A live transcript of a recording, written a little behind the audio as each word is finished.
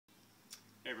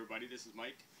Hey everybody, this is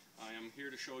Mike. I am here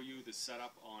to show you the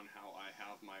setup on how I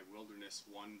have my Wilderness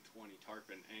 120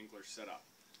 Tarpon angler set up.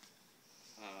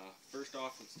 First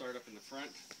off, let's start up in the front.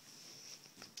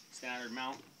 Standard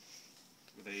mount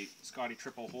with a Scotty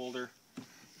triple holder,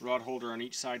 rod holder on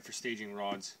each side for staging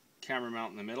rods, camera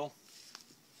mount in the middle.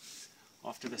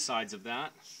 Off to the sides of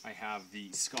that, I have the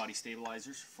Scotty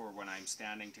stabilizers for when I'm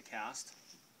standing to cast.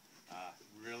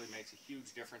 Really makes a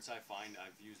huge difference, I find.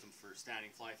 I've used them for standing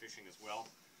fly fishing as well.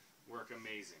 Work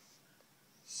amazing.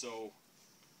 So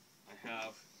I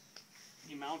have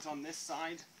a mount on this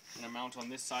side and a mount on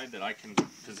this side that I can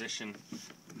position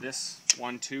this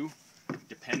one to,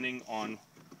 depending on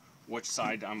which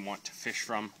side I want to fish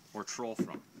from or troll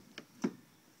from.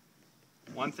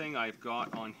 One thing I've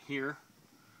got on here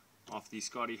off the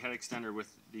Scotty head extender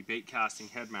with the bait casting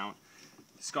head mount,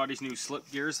 Scotty's new slip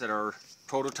gears that are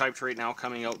prototyped right now,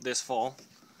 coming out this fall.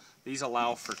 These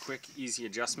allow for quick, easy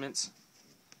adjustments.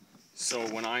 So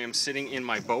when I am sitting in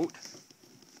my boat,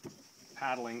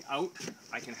 paddling out,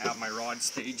 I can have my rod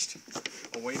staged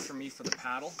away from me for the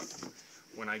paddle.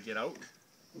 When I get out,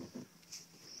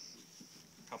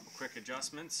 a couple quick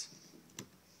adjustments,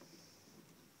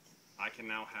 I can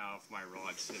now have my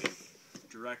rod sitting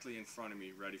directly in front of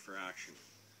me, ready for action.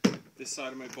 This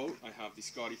side of my boat, I have the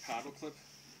Scotty paddle clip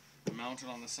mounted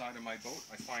on the side of my boat.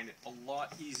 I find it a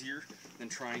lot easier than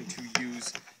trying to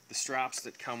use the straps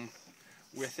that come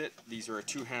with it. These are a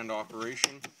two-hand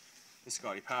operation. The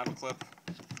Scotty paddle clip,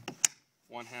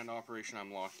 one-hand operation,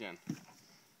 I'm locked in.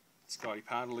 Scotty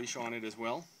paddle leash on it as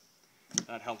well.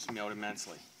 That helps me out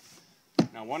immensely.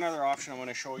 Now, one other option I want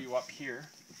to show you up here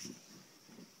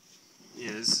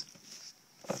is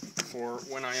for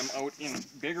when I am out in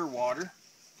bigger water,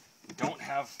 don't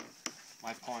have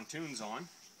my pontoons on.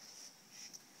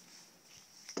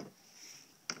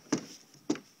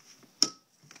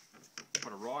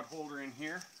 Put a rod holder in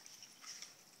here.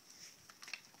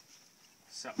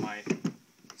 Set my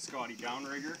Scotty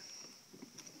downrigger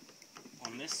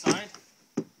on this side.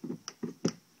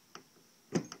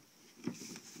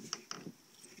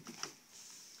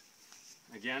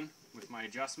 Again, with my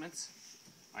adjustments,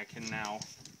 I can now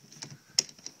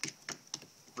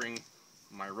bring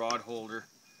my rod holder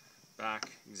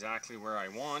back exactly where I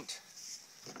want.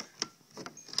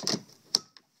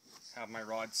 Have my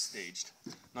rod staged.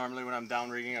 Normally when I'm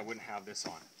downrigging, I wouldn't have this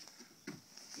on.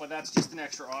 But that's just an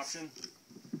extra option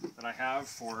that I have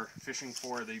for fishing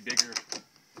for the bigger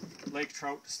lake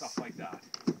trout, stuff like that.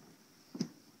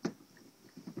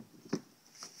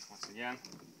 Once again,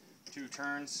 2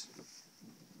 turns,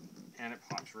 and it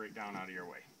pops right down out of your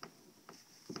way.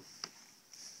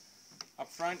 Up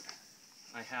front,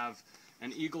 I have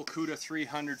an Eagle Cuda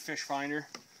 300 fish finder.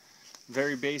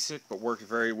 Very basic, but works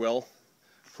very well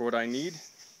for what I need.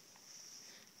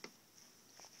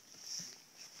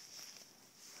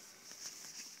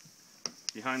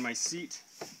 Behind my seat,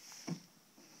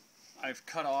 I've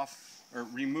cut off or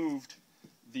removed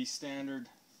the standard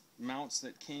mounts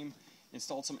that came,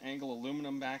 installed some angle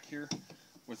aluminum back here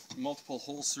with multiple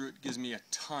holes through it. Gives me a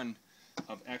ton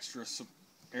of extra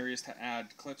areas to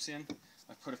add clips in.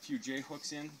 I've put a few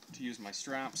J-hooks in to use my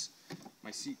straps.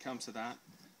 My seat comes to that.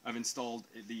 I've installed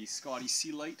the Scotty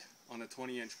Sea Light on a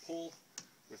 20-inch pole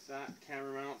with that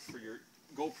camera mount for your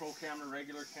GoPro camera,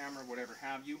 regular camera, whatever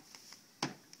have you.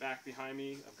 Back behind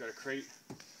me, I've got a crate,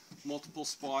 multiple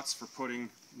spots for putting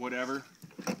whatever.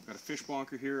 I've got a fish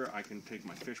bonker here. I can take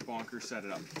my fish bonker, set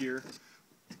it up here,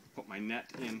 put my net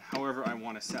in however I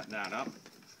want to set that up.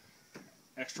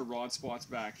 Extra rod spots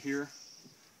back here.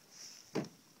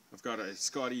 I've got a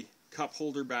Scotty cup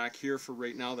holder back here for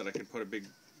right now that I can put a big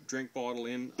drink bottle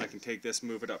in. I can take this,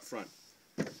 move it up front.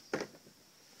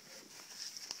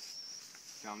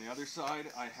 Down the other side,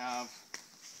 I have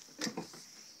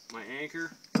my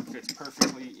anchor. Fits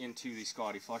perfectly into the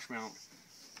Scotty flush mount.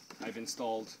 I've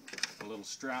installed a little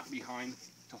strap behind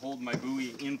to hold my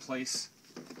buoy in place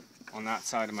on that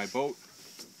side of my boat.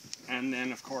 And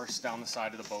then, of course, down the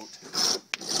side of the boat,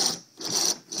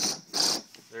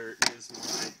 there is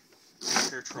my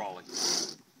anchor trolley.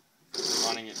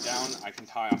 Running it down, I can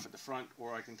tie off at the front,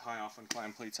 or I can tie off on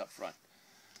climb plates up front.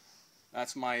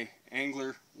 That's my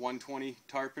Angler 120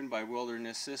 Tarpon by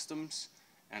Wilderness Systems,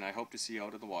 and I hope to see you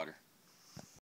out of the water.